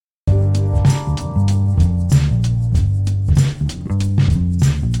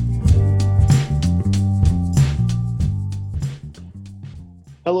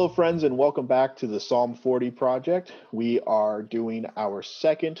Hello, friends, and welcome back to the Psalm 40 Project. We are doing our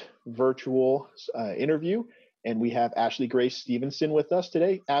second virtual interview, and we have Ashley Grace Stevenson with us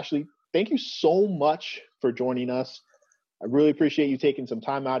today. Ashley, thank you so much for joining us. I really appreciate you taking some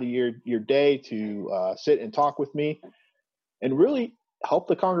time out of your day to sit and talk with me and really help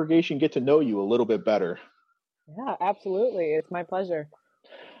the congregation get to know you a little bit better. Yeah, absolutely. It's my pleasure.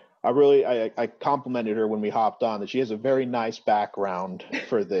 I complimented her when we hopped on that she has a very nice background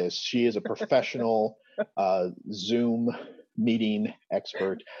for this. She is a professional Zoom meeting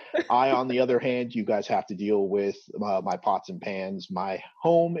expert. On the other hand, you guys have to deal with my pots and pans. My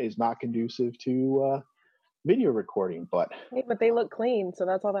home is not conducive to video recording, but they look clean, so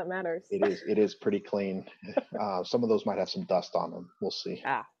that's all that matters. It is pretty clean. Some of those might have some dust on them. We'll see.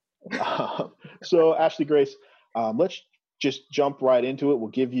 So Ashley Grace, let's just jump right into it. We'll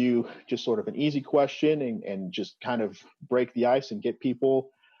give you just sort of an easy question and just kind of break the ice and give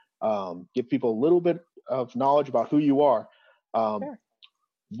people a little bit of knowledge about who you are. Sure.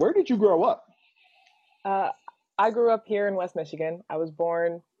 Where did you grow up? I grew up here in West Michigan. I was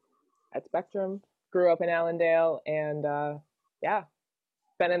born at Spectrum, grew up in Allendale, and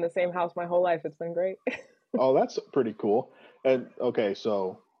been in the same house my whole life. It's been great. Oh, that's pretty cool. And okay,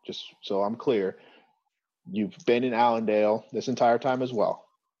 so just so I'm clear, you've been in Allendale this entire time as well?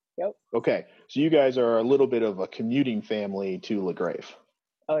 Yep. Okay, so you guys are a little bit of a commuting family to LaGrave.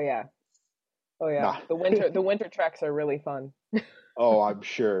 Oh yeah. Nah. The winter treks are really fun. Oh, I'm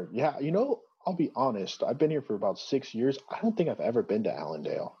sure. Yeah, I'll be honest. I've been here for about 6 years. I don't think I've ever been to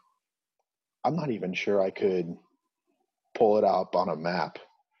Allendale. I'm not even sure I could pull it up on a map.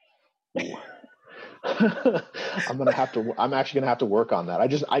 I'm actually gonna have to work on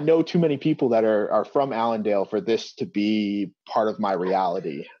that. I know too many people that are from Allendale for this to be part of my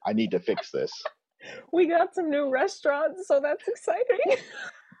reality. I need to fix this. We got some new restaurants, so that's exciting.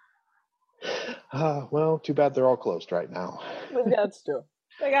 Well, too bad they're all closed right now. That's true.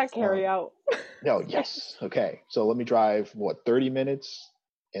 They got carry out. Oh, yes. Okay. So let me drive 30 minutes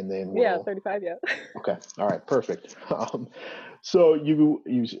and then 35. Yeah. Okay. All right. Perfect. So you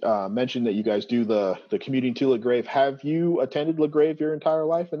mentioned that you guys do the commuting to LaGrave. Have you attended LaGrave your entire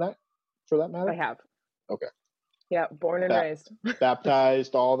life for that matter? I have. Okay. Yeah. Born and raised.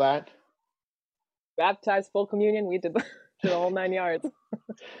 Baptized, all that? Baptized, full communion. We did the whole 9 yards.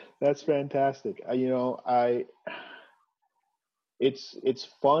 That's fantastic. It's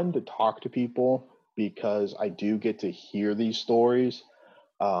fun to talk to people because I do get to hear these stories.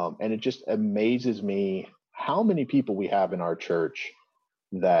 And it just amazes me how many people we have in our church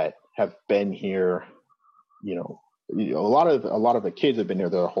that have been here. A lot of the kids have been here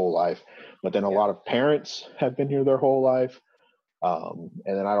their whole life, but then a lot of parents have been here their whole life. And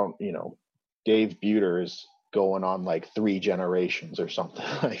then Dave Buter is going on like 3 generations or something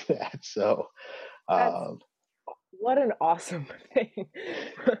like that. So, what an awesome thing.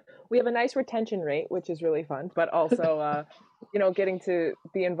 We have a nice retention rate, which is really fun, but also, getting to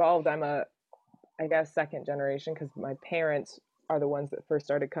be involved. I'm I guess, second generation because my parents are the ones that first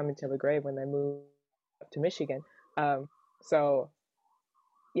started coming to LaGrave when they moved up to Michigan. So,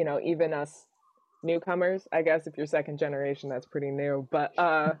 even us newcomers, I guess if you're second generation, that's pretty new. But,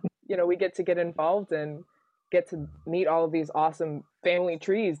 we get involved and get to meet all of these awesome family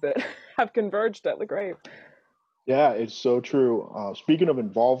trees that have converged at LaGrave. Yeah, it's so true. Speaking of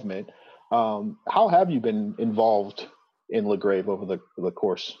involvement, how have you been involved in LaGrave over the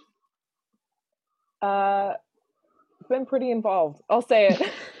course? Been pretty involved. I'll say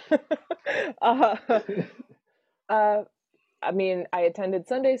it. I attended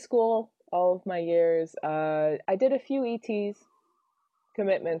Sunday school all of my years. I did a few ETs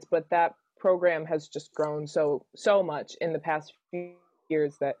commitments, but that program has just grown so much in the past few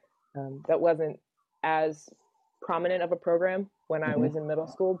years that that wasn't as prominent of a program when I was in middle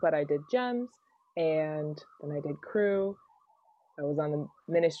school. But I did GEMS, and then I did Cru. I was on the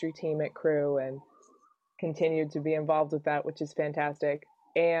ministry team at Cru and continued to be involved with that, which is fantastic.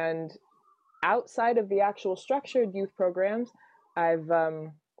 And outside of the actual structured youth programs, I've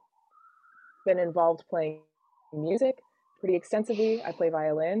been involved playing music pretty extensively. I play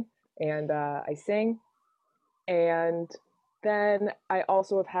violin and I sing. And then I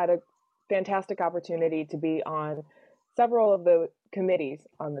also have had a fantastic opportunity to be on several of the committees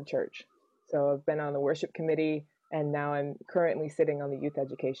on the church. So I've been on the worship committee, and now I'm currently sitting on the youth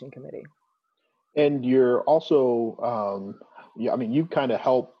education committee. And you're also, you kind of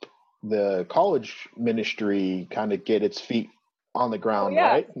help the college ministry kind of get its feet on the ground,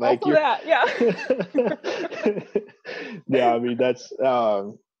 right? Like that, yeah. Yeah,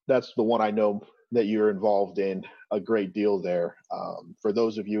 that's the one I know that you're involved in a great deal there. For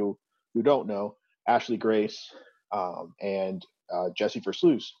those of you who don't know, Ashley Grace and Jesse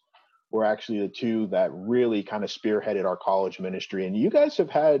Versluis were actually the two that really kind of spearheaded our college ministry. And you guys have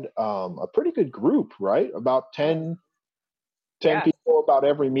had a pretty good group, right? About 10 Yeah. people about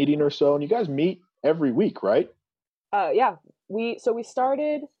every meeting or so. And you guys meet every week, right? Yeah. We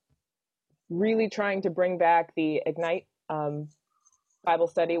started really trying to bring back the Ignite Bible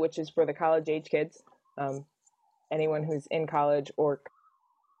study, which is for the college age kids. Anyone who's in college or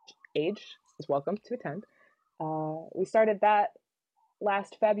age is welcome to attend. We started that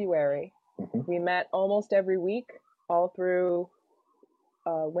last February. Mhm. We met almost every week all through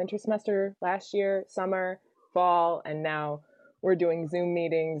winter semester last year, summer, fall, and now we're doing Zoom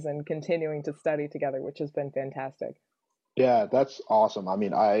meetings and continuing to study together, which has been fantastic. Yeah, that's awesome. I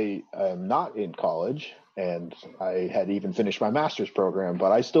mean, I am not in college and I had even finished my master's program,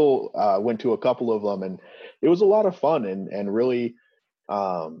 but I still went to a couple of them and it was a lot of fun and really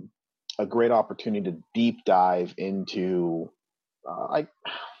um, a great opportunity to deep dive into like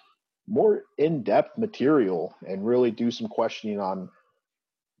more in-depth material and really do some questioning on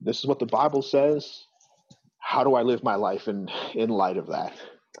this is what the Bible says. How do I live my life in light of that?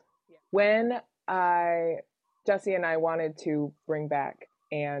 When Jesse and I wanted to bring back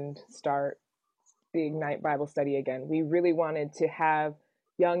and start the Ignite Bible study again, we really wanted to have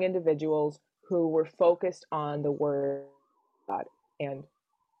young individuals who were focused on the Word of God and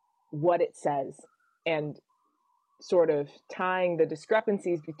what it says, and sort of tying the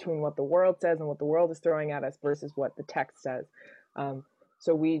discrepancies between what the world says and what the world is throwing at us versus what the text says.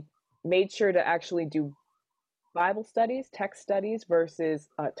 So we made sure to actually do Bible studies, text studies versus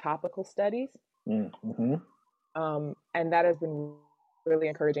topical studies. Mm-hmm. And that has been really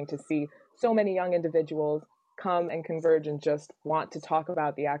encouraging to see so many young individuals come and converge and just want to talk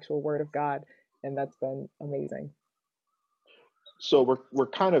about the actual Word of God. And that's been amazing. So we're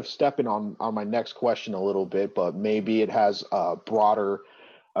kind of stepping on my next question a little bit, but maybe it has a broader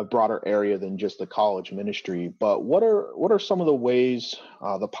area than just the college ministry. But what are some of the ways,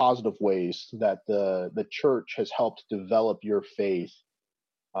 the positive ways that the church has helped develop your faith,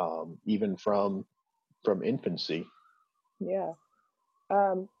 even from infancy? Yeah.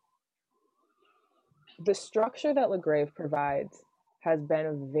 Um, the structure that LaGrave provides has been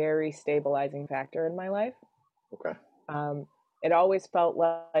a very stabilizing factor in my life. Okay. It always felt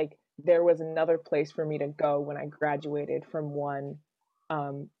like there was another place for me to go when I graduated from one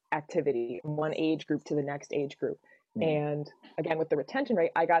activity, one age group to the next age group. And again, with the retention rate,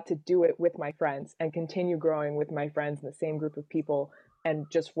 I got to do it with my friends and continue growing with my friends in the same group of people and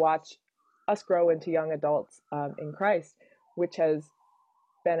just watch us grow into young adults in Christ, which has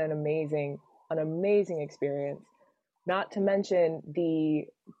been an amazing experience. Not to mention the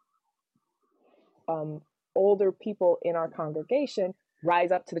older people in our congregation rise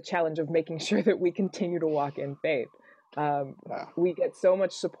up to the challenge of making sure that we continue to walk in faith. We get so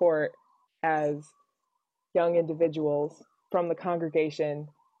much support as young individuals from the congregation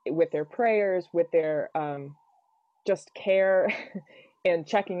with their prayers, with their just care and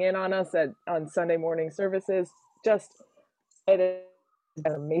checking in on us on Sunday morning services. Just, it is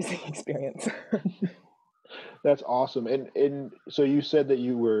an amazing experience. That's awesome. And so you said that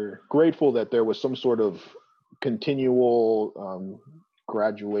you were grateful that there was some sort of continual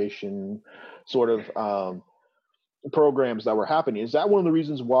graduation sort of programs that were happening. Is that one of the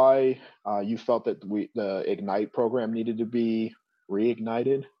reasons why you felt that the Ignite program needed to be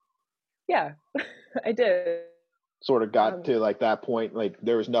reignited? Yeah, I did. Sort of got to like that point, like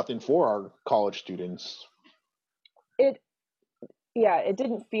there was nothing for our college students. It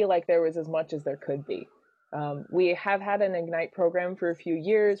didn't feel like there was as much as there could be. We have had an Ignite program for a few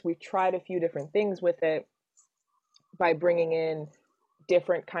years. We've tried a few different things with it by bringing in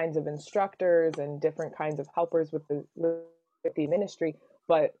different kinds of instructors and different kinds of helpers with the ministry.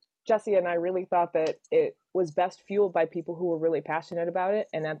 But Jesse and I really thought that it was best fueled by people who were really passionate about it.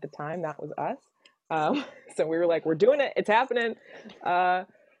 And at the time, that was us. So we were like, we're doing it. It's happening.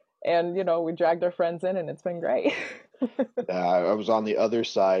 And, we dragged our friends in and it's been great. I was on the other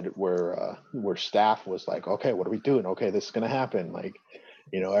side where staff was like, okay, what are we doing? Okay, this is going to happen. Like,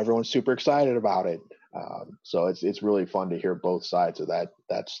 everyone's super excited about it. So it's really fun to hear both sides of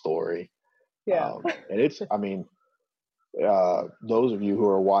that story. Yeah. And it's, I mean, those of you who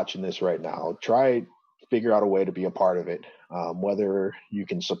are watching this right now, try figure out a way to be a part of it. Whether you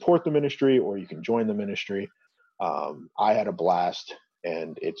can support the ministry or you can join the ministry. I had a blast,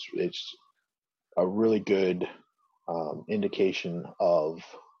 and it's a really good indication of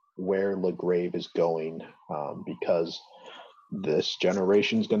where LaGrave is going, because this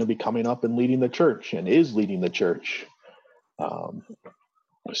generation is going to be coming up and leading the church and is leading the church. Um,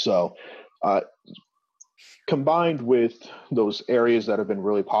 so, combined with those areas that have been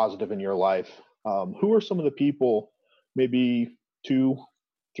really positive in your life, who are some of the people, maybe two,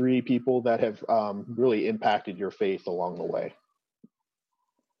 three people that have really impacted your faith along the way?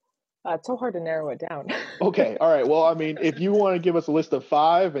 It's so hard to narrow it down. Okay, all right. Well, I mean, if you want to give us a list of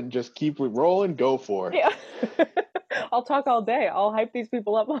five and just keep it rolling, go for it. Yeah. I'll talk all day. I'll hype these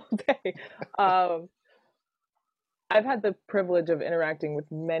people up all day. I've had the privilege of interacting with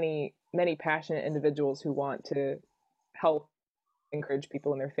many, many passionate individuals who want to help encourage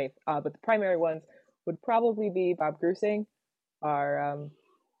people in their faith. But the primary ones would probably be Bob Grusing, our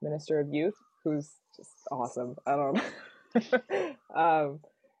minister of youth, who's just awesome. I don't know.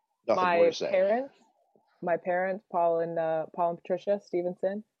 Nothing more to say. My parents, Paul and Patricia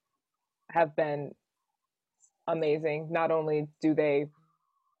Stevenson, have been amazing. Not only do they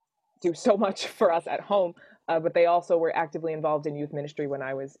do so much for us at home, but they also were actively involved in youth ministry when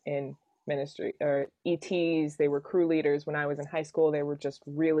I was in ministry, or ETs. They were crew leaders when I was in high school. They were just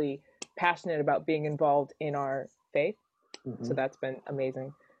really passionate about being involved in our faith. Mm-hmm. So that's been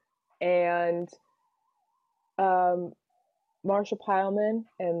amazing. And Marsha Pileman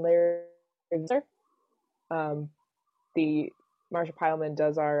and Larry, the Marsha Pileman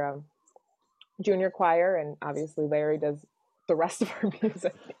does our junior choir, and obviously Larry does the rest of our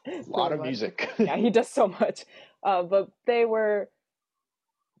music. A lot of music. Yeah, he does so much. But they were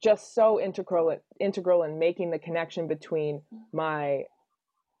just so integral in making the connection between my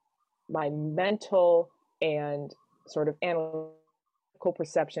mental and sort of analytical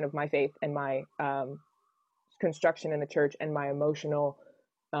perception of my faith and my construction in the church and my emotional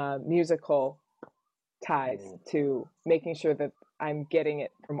musical ties to making sure that I'm getting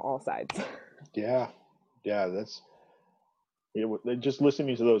it from all sides. Yeah, that's, just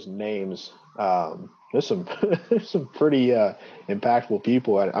listening to those names. There's some some pretty impactful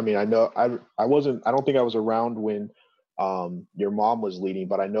people. I mean, I know I don't think I was around when your mom was leading,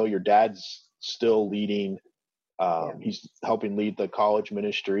 but I know your dad's still leading. He's helping lead the college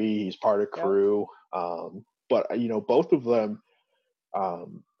ministry. He's part of crew. But both of them,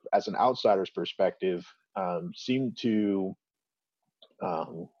 as an outsider's perspective, seem to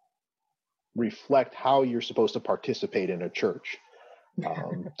reflect how you're supposed to participate in a church.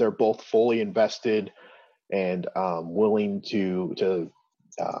 They're both fully invested and willing to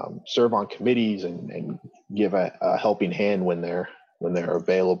serve on committees and give a helping hand when they're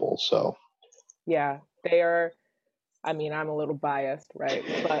available. So yeah, they are. I mean, I'm a little biased, right?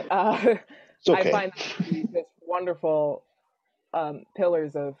 But it's okay. I find them to be just wonderful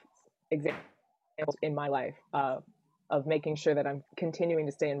pillars of examples in my life of making sure that I'm continuing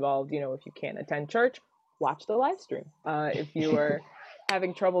to stay involved. If you can't attend church, watch the live stream. If you are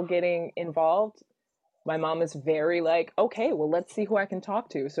having trouble getting involved, my mom is very like, okay, well, let's see who I can talk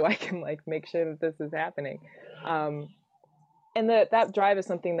to so I can make sure that this is happening. And that drive is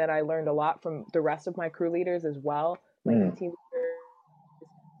something that I learned a lot from the rest of my crew leaders as well, team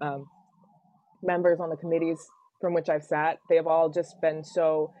leaders, members on the committees from which I've sat. They have all just been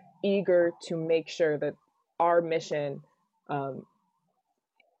so eager to make sure that our mission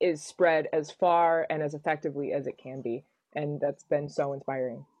is spread as far and as effectively as it can be. And that's been so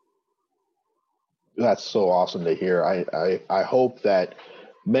inspiring. That's so awesome to hear. I hope that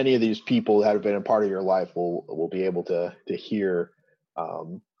many of these people that have been a part of your life will be able to hear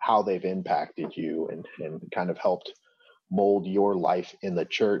how they've impacted you and kind of helped mold your life in the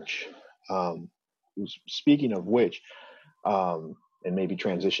church. Speaking of which, and maybe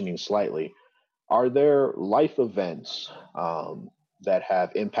transitioning slightly, are there life events that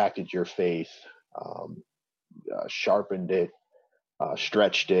have impacted your faith, sharpened it,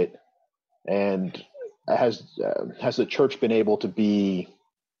 stretched it, and has the church been able to be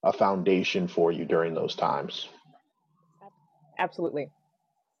a foundation for you during those times? Absolutely.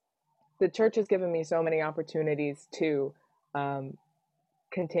 The church has given me so many opportunities to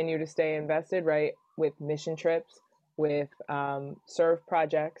continue to stay invested, right? With mission trips, with serve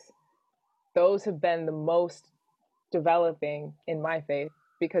projects. Those have been the most developing in my faith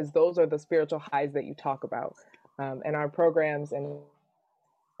because those are the spiritual highs that you talk about. And our programs and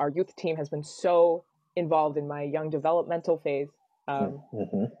our youth team has been so involved in my young developmental phase,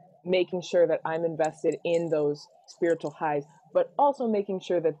 making sure that I'm invested in those spiritual highs, but also making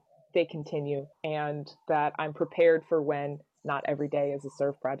sure that they continue and that I'm prepared for when not every day is a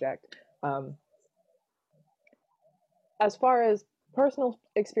serve project. As far as personal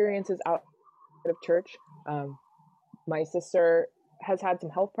experiences out of church, my sister has had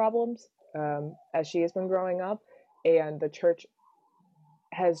some health problems as she has been growing up, And the church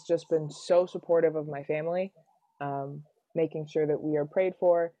has just been so supportive of my family, making sure that we are prayed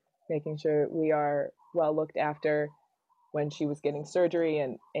for, making sure that we are well looked after. When she was getting surgery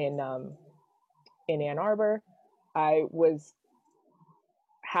in Ann Arbor, I was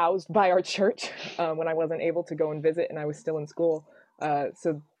housed by our church when I wasn't able to go and visit and I was still in school.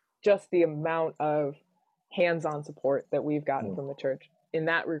 So just the amount of hands-on support that we've gotten from the church in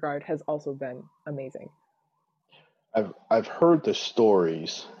that regard has also been amazing. I've heard the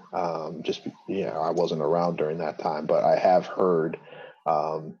stories. I wasn't around during that time, but I have heard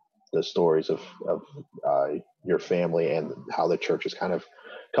the stories of your family and how the church has kind of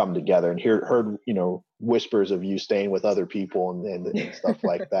come together, and heard whispers of you staying with other people and stuff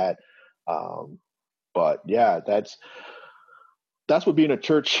like that. But yeah, that's what being a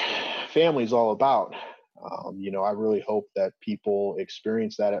church family is all about. I really hope that people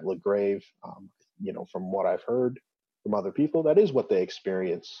experience that at LaGrave. From what I've heard from other people, that is what they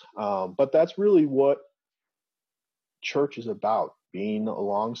experience. But that's really what church is about: being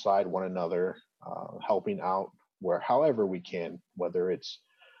alongside one another, helping out however we can, whether it's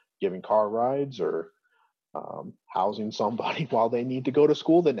giving car rides or housing somebody while they need to go to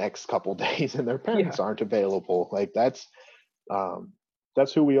school the next couple days and their parents aren't available. Like that's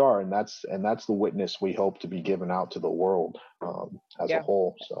who we are, and that's the witness we hope to be given out to the world as a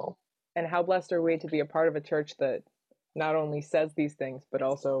whole. So, and how blessed are we to be a part of a church that not only says these things but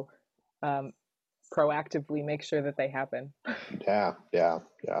also proactively make sure that they happen. Yeah.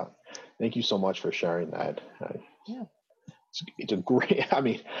 Thank you so much for sharing that. It's a great,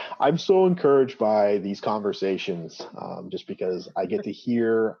 I'm so encouraged by these conversations, just because I get to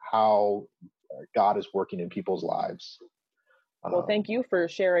hear how God is working in people's lives. Well, thank you for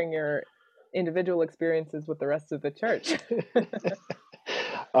sharing your individual experiences with the rest of the church.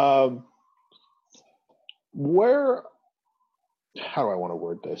 How do I want to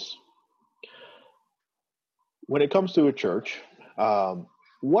word this? When it comes to a church,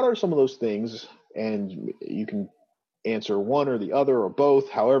 what are some of those things, and you can answer one or the other or both,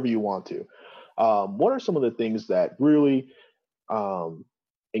 however you want to. What are some of the things that really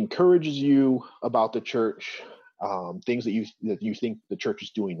encourages you about the church? Things that you think the church is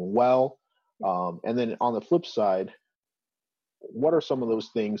doing well, and then on the flip side, what are some of those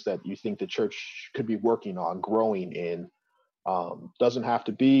things that you think the church could be working on, growing in? Doesn't have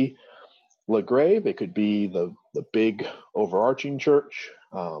to be LaGrave; it could be the big overarching church.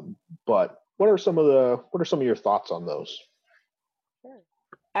 But what are some of your thoughts on those? Sure.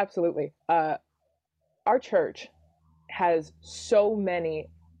 Absolutely. Our church has so many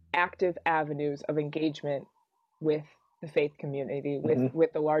active avenues of engagement with the faith community,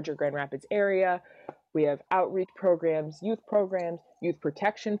 with the larger Grand Rapids area. We have outreach programs, youth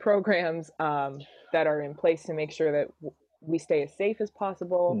protection programs that are in place to make sure that we stay as safe as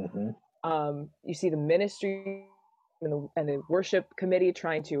possible. You see the ministry and the worship committee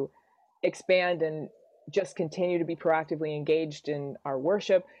trying to expand and just continue to be proactively engaged in our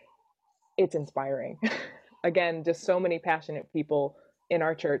worship. It's inspiring. Again, just so many passionate people in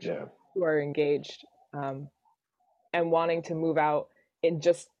our church who are engaged and wanting to move out in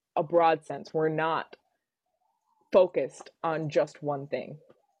just a broad sense. We're not focused on just one thing,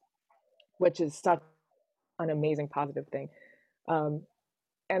 which is such an amazing positive thing. And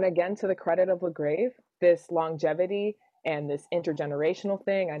again, to the credit of LaGrave, this longevity and this intergenerational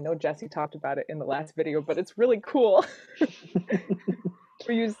thing, I know Jesse talked about it in the last video, but it's really cool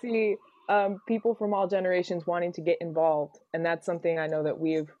where you see people from all generations wanting to get involved. And that's something I know that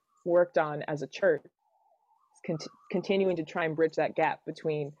we've worked on as a church, continuing to try and bridge that gap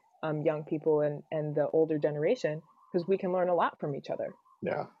between young people and the older generation, because we can learn a lot from each other.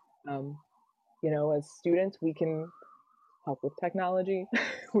 Yeah. As students, we can help with technology.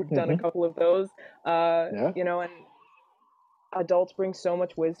 We've done a couple of those, and adults bring so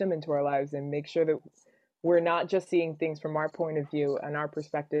much wisdom into our lives and make sure that we're not just seeing things from our point of view and our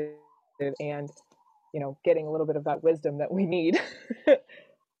perspective and, getting a little bit of that wisdom that we need.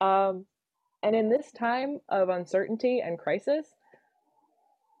 And in this time of uncertainty and crisis,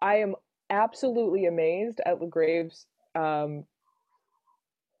 I am absolutely amazed at LaGrave's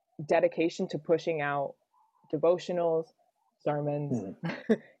dedication to pushing out devotionals, sermons,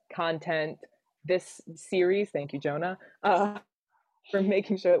 content. This series, thank you, Jonah, for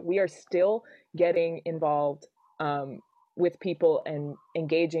making sure that we are still getting involved with people and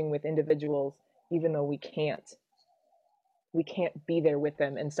engaging with individuals, even though we can't be there with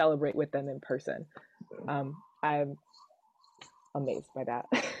them and celebrate with them in person. I'm amazed by that.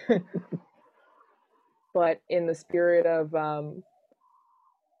 But in the spirit of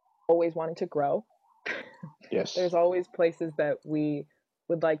always wanting to grow, Yes. There's always places that we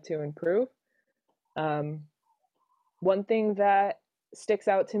would like to improve. One thing that sticks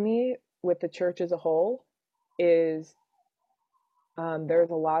out to me with the church as a whole is there's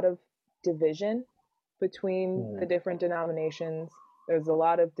a lot of division between the different denominations. There's a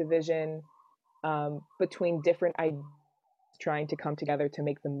lot of division between different ideas trying to come together to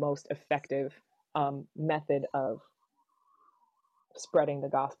make the most effective method of spreading the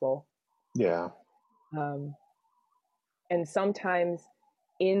gospel. Yeah. And sometimes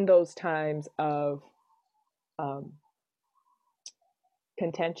in those times of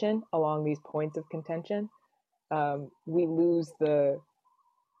contention, along these points of contention, we lose the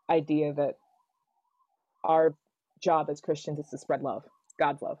idea that our job as Christians is to spread love,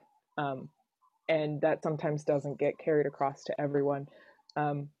 God's love. And that sometimes doesn't get carried across to everyone.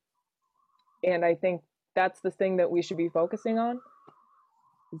 And I think that's the thing that we should be focusing on,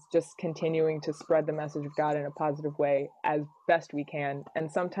 is just continuing to spread the message of God in a positive way as best we can.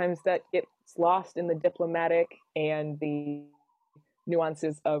 And sometimes that gets lost in the diplomatic and the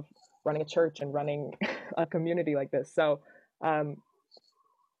nuances of running a church and running a community like this. So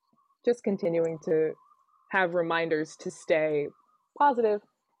just continuing to have reminders to stay positive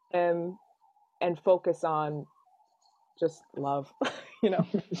and focus on just love, you know.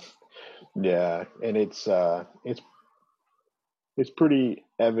 Yeah, and it's pretty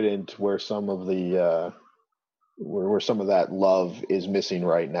evident where some of the where some of that love is missing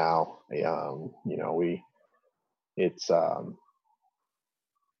right now. You know, it's a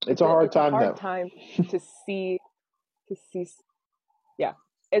hard time to see yeah,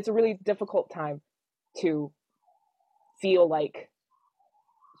 it's a really difficult time to feel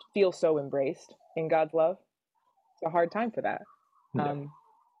so embraced in God's love. It's a hard time for that. Yeah.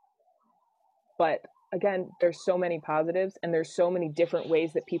 But again, there's so many positives, and there's so many different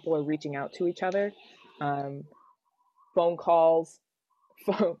ways that people are reaching out to each other. Phone calls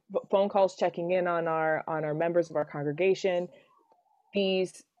checking in on our members of our congregation,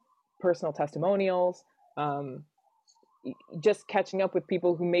 these personal testimonials, just catching up with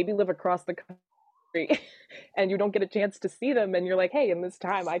people who maybe live across the country and you don't get a chance to see them, and you're like, hey, in this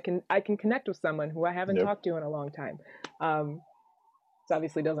time I can connect with someone who I haven't talked to in a long time. This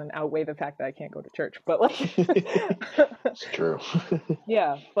obviously doesn't outweigh the fact that I can't go to church, but like it's true.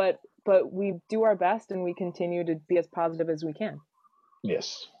 Yeah, but we do our best, and we continue to be as positive as we can.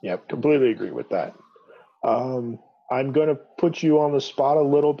 Yes. Yep. Completely agree with that. I'm going to put you on the spot a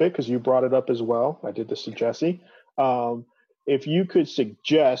little bit because you brought it up as well. I did this to Jesse. If you could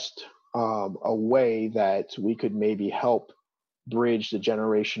suggest a way that we could maybe help bridge the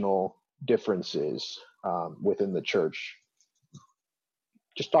generational differences within the church,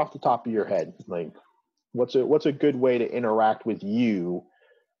 just off the top of your head, like what's a good way to interact with you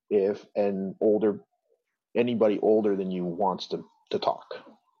if anybody older than you wants to talk?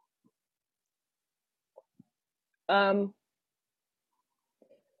 I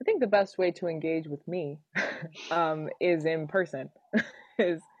think the best way to engage with me is in person.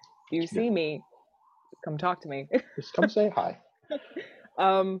 Is you see me, come talk to me. Just come say hi.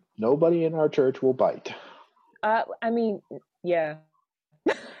 Nobody in our church will bite. I mean, yeah.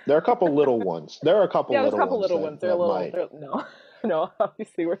 There are a couple little ones. There are a couple little ones. They're a little. No,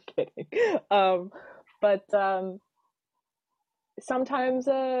 obviously we're kidding. But sometimes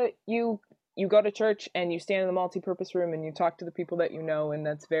you go to church and you stand in the multi-purpose room and you talk to the people that you know, and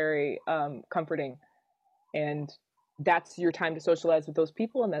that's very comforting. And that's your time to socialize with those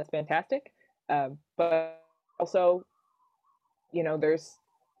people, and that's fantastic. But also, you know, there's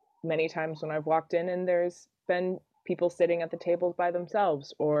many times when I've walked in and there's been people sitting at the tables by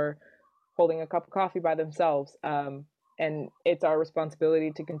themselves or holding a cup of coffee by themselves. And it's our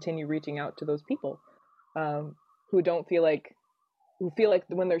responsibility to continue reaching out to those people who feel like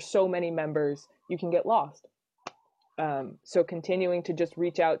when there's so many members, you can get lost. So continuing to just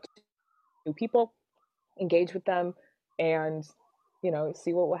reach out to people, engage with them, and, you know,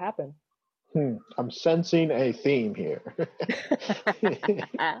 see what will happen. I'm sensing a theme here.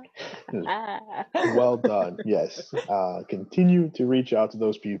 Well done. Yes. Continue to reach out to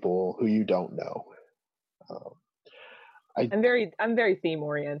those people who you don't know. I'm very theme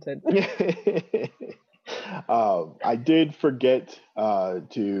oriented. I did forget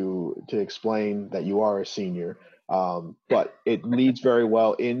to explain that you are a senior, but it leads very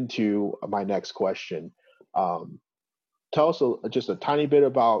well into my next question. Tell us just a tiny bit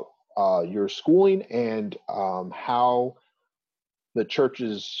about your schooling and how the church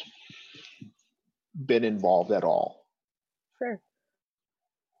has been involved at all. Sure.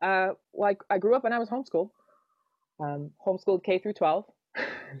 I grew up and I was homeschooled. Homeschooled K through 12.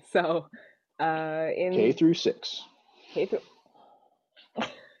 So In K through 6. K through.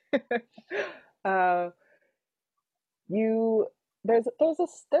 You there's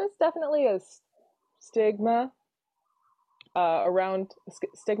definitely a stigma around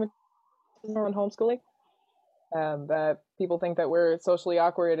stigmatism around homeschooling. That people think that we're socially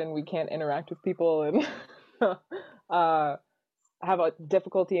awkward and we can't interact with people and have a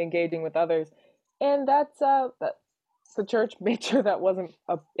difficulty engaging with others, and that's the church made sure that wasn't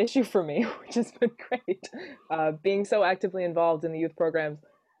an issue for me, which has been great. Being so actively involved in the youth programs,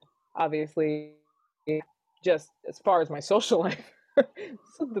 obviously, just as far as my social life,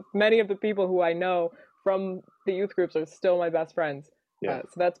 so many of the people who I know from the youth groups are still my best friends. Yeah.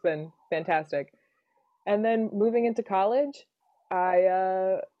 So that's been fantastic. And then moving into college,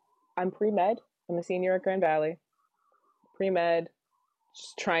 I'm pre-med. I'm a senior at Grand Valley. Pre-med,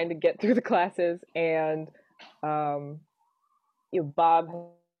 just trying to get through the classes, and Bob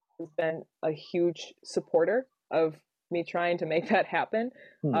has been a huge supporter of me trying to make that happen.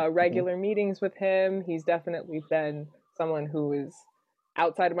 Regular meetings with him. He's definitely been someone who is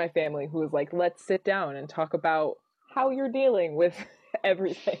outside of my family who is like, let's sit down and talk about how you're dealing with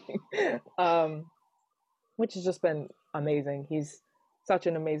everything, which has just been amazing. He's such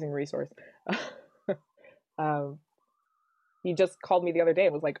an amazing resource. He just called me the other day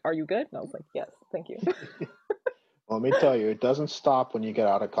and was like, are you good? And I was like, yes, thank you. Well, let me tell you, it doesn't stop when you get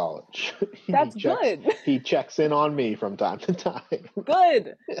out of college. That's good. He checks in on me from time to time.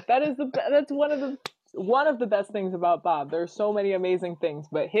 Good. That's one of the best things about Bob. There are so many amazing things,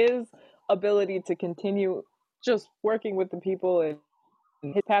 but his ability to continue just working with the people and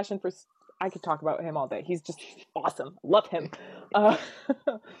his passion for, I could talk about him all day. He's just awesome. Love him.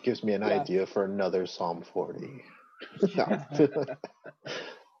 Gives me an idea for another Psalm 40.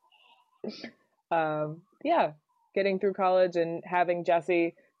 Yeah, getting through college and having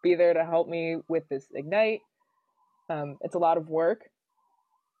Jesse be there to help me with this Ignite. It's a lot of work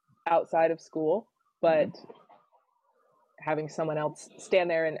outside of school, but having someone else stand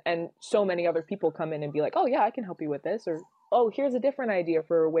there and so many other people come in and be like, oh yeah, I can help you with this, or oh, here's a different idea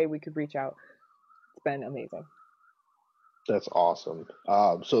for a way we could reach out. It's been amazing. That's awesome.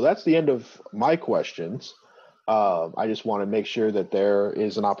 So that's the end of my questions. I just want to make sure that there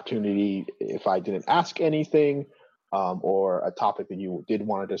is an opportunity, if I didn't ask anything, or a topic that you did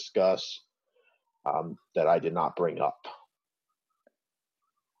want to discuss, that I did not bring up.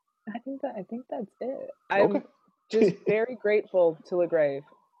 I think that's it. I'm just very grateful to LaGrave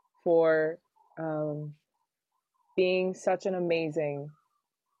for being such an amazing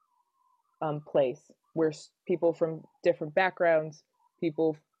place where people from different backgrounds,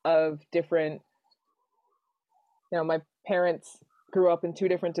 people of different, my parents grew up in 2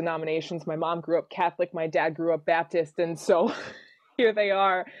 different denominations. My mom grew up Catholic, my dad grew up Baptist, and so here they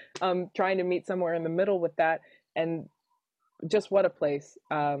are trying to meet somewhere in the middle with that. And just what a place,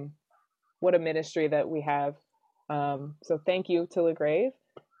 what a ministry that we have. So thank you to LaGrave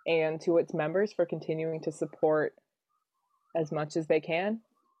and to its members for continuing to support as much as they can.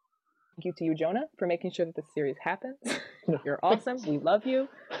 Thank you to you, Jonah, for making sure that this series happens. You're awesome. We love you.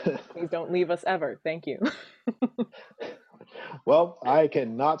 Please don't leave us ever. Thank you. Well, I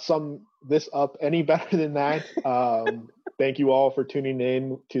cannot sum this up any better than that. Thank you all for tuning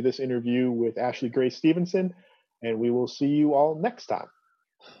in to this interview with Ashley Grace Stevenson, and we will see you all next time.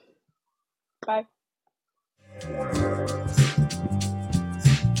 Bye.